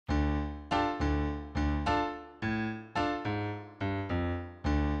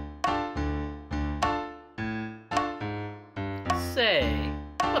say,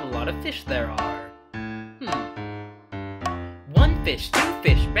 what a lot of fish there are. One fish, two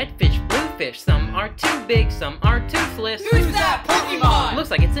fish, red fish, blue fish. Some are too big, some are toothless. Who's that Pokemon?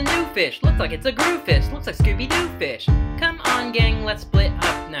 Looks like it's a new fish, looks like it's a Gru fish, looks like Scooby-Doo fish. Come on gang, let's split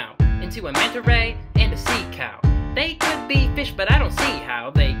up now into a manta ray and a sea cow. They could be fish, but I don't see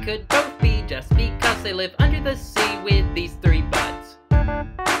how they could both be, just because they live under the sea with these three buds.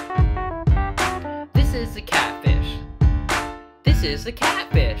 This is a catfish. This is a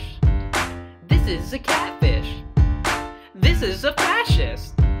catfish. This is a catfish. This is a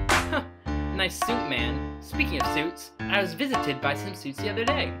fascist. Huh. Nice suit, man. Speaking of suits, I was visited by some suits the other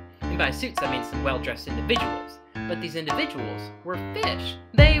day. And by suits, I mean some well-dressed individuals. But these individuals were fish.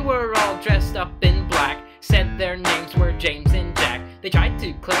 They were all dressed up in black, said their names were James and Jack. They tried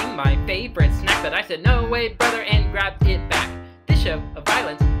to claim my favorite snack, but I said no way, brother, and grabbed it back. This show of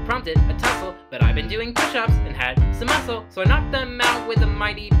violence prompted a tussle, but I've been doing push-ups and had some muscle, so I knocked them out with a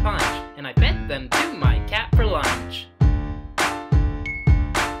mighty punch, and I fed them to my cat for lunch.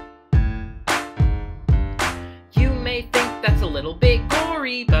 You may think that's a little bit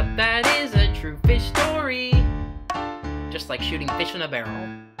gory, but that is a true fish story. Just like shooting fish in a barrel.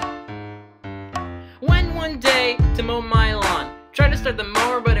 Went one day to mow my lawn, tried to start the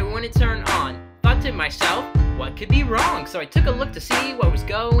mower but it wouldn't turn on. Thought to myself, what could be wrong? So I took a look to see what was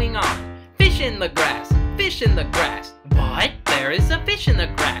going on. Fish in the grass, fish in the grass. What? There is a fish in the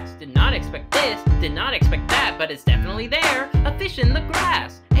grass. Did not expect this, did not expect that, but it's definitely there, a fish in the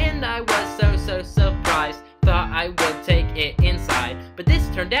grass. And I was so surprised, thought I would take it inside. But this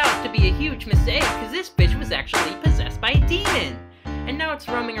turned out to be a huge mistake, cause this fish was actually possessed by a demon. And now it's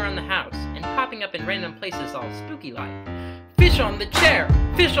roaming around the house, and popping up in random places all spooky-like. Fish on the chair,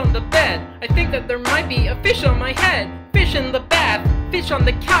 fish on the bed. I think that there might be a fish on my head. Fish in the bath, fish on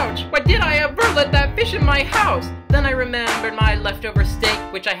the couch. Why did I ever let that fish in my house? Then I remembered my leftover steak,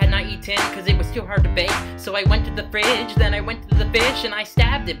 which I had not eaten cause it was too hard to bake. So I went to the fridge, then I went to the fish, and I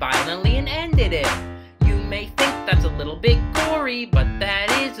stabbed it violently and ended it. You may think that's a little bit gory, but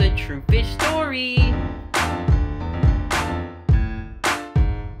that is a true fish story.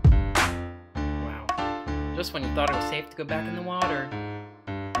 Just when you thought it was safe to go back in the water.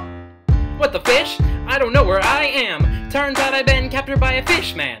 What the fish? I don't know where I am. Turns out I've been captured by a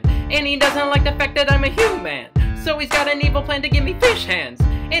fish man, and he doesn't like the fact that I'm a human. So he's got an evil plan to give me fish hands.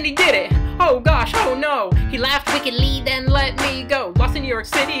 And he did it! Oh gosh, oh no! He laughed wickedly, then let me go. Lost in New York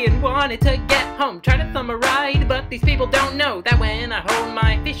City and wanted to get home. Tried to thumb a ride, but these people don't know that when I hold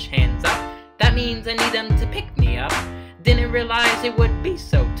my fish hands up, that means I need them to pick me up. Didn't realize it would be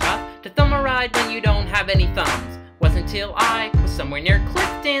so tough to thumb a ride when you don't have any thumbs. Wasn't until I was somewhere near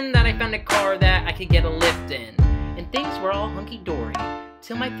Clifton that I found a car that I could get a lift in. And things were all hunky-dory,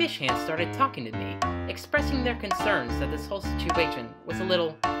 till my fish hands started talking to me, expressing their concerns that this whole situation was a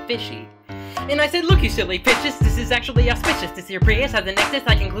little fishy. And I said, look you silly fishes, this is actually auspicious. This here Prius has a nexus,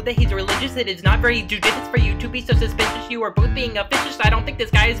 I conclude that he's religious. It is not very judicious for you to be so suspicious. You are both being officious, I don't think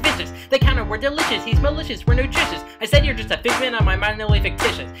this guy is vicious. The counter were delicious, he's malicious, we're nutritious. I said you're just a figment of my mind, nearly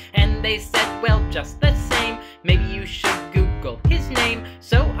fictitious. And they said, well, just the same, maybe you should Google his name.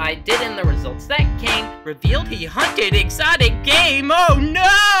 So I did, and the results that came revealed he hunted exotic game. Oh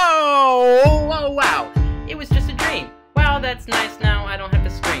no! Oh wow, it was just a dream. Wow, that's nice, now I don't have to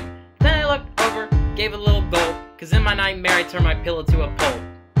scream. Then I looked over, gave a little gulp, cause in my nightmare I turned my pillow to a pulp.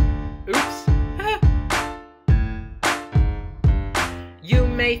 Oops. You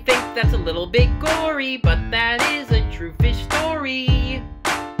may think that's a little bit gory, but that is a true fish story.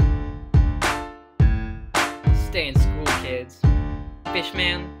 Stay in school, kids.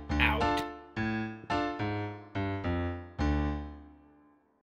 Fishman, out.